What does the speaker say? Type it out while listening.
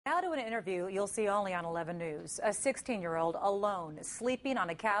Now to an interview you'll see only on 11 News. A 16-year-old alone, sleeping on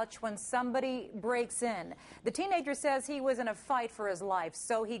a couch when somebody breaks in. The teenager says he was in a fight for his life,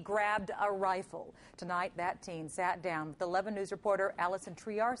 so he grabbed a rifle. Tonight, that teen sat down with 11 News reporter Allison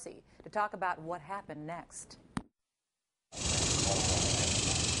Triarci to talk about what happened next.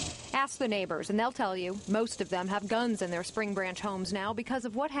 Ask the neighbors, and they'll tell you most of them have guns in their Spring Branch homes now because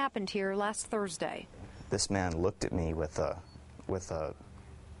of what happened here last Thursday. This man looked at me with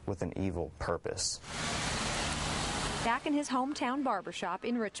an evil purpose. Back in his hometown barbershop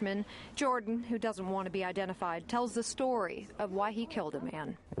in Richmond, Jordan, who doesn't want to be identified, tells the story of why he killed a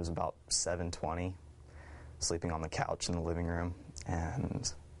man. It was about 7:20, sleeping on the couch in the living room,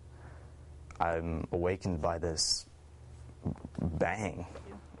 and I'm awakened by this bang.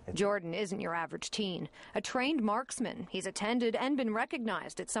 Jordan isn't your average teen. A trained marksman, he's attended and been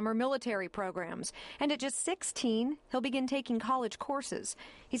recognized at summer military programs. And at just 16, he'll begin taking college courses.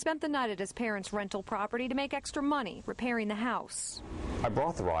 He spent the night at his parents' rental property to make extra money repairing the house. I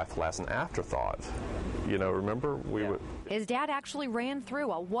brought the rifle as an afterthought. You know, remember, His dad actually ran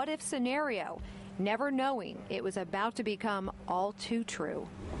through a what-if scenario, never knowing it was about to become all too true.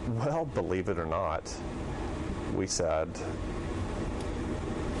 Well, believe it or not, we said,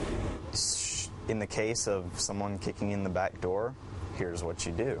 in the case of someone kicking in the back door, here's what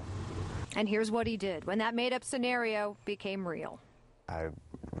you do. And here's what he did when that made-up scenario became real. I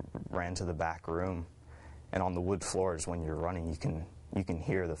ran to the back room, and on the wood floors, when you're running, you can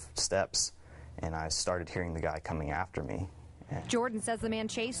hear the steps, and I started hearing the guy coming after me. Jordan says the man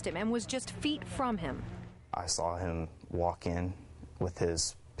chased him and was just feet from him. I saw him walk in with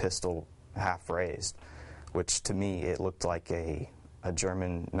his pistol half raised, which to me it looked like a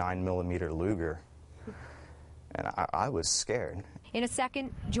German 9mm Luger, and I was scared. In a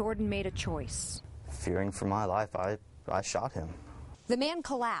second, Jordan made a choice. Fearing for my life, I shot him. The man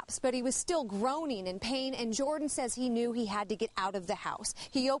collapsed, but he was still groaning in pain, and Jordan says he knew he had to get out of the house.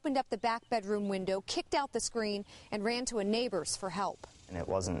 He opened up the back bedroom window, kicked out the screen, and ran to a neighbor's for help. And it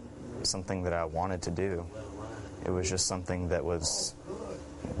wasn't something that I wanted to do. It was just something that was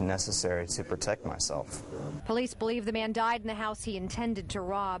necessary to protect myself. Police believe the man died in the house he intended to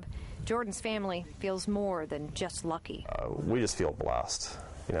rob. Jordan's family feels more than just lucky. We just feel blessed.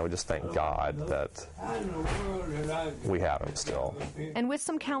 You know, we just thank God that we have him still. And with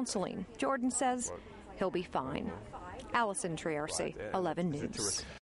some counseling, Jordan says he'll be fine. Allison Triarci, 11 News.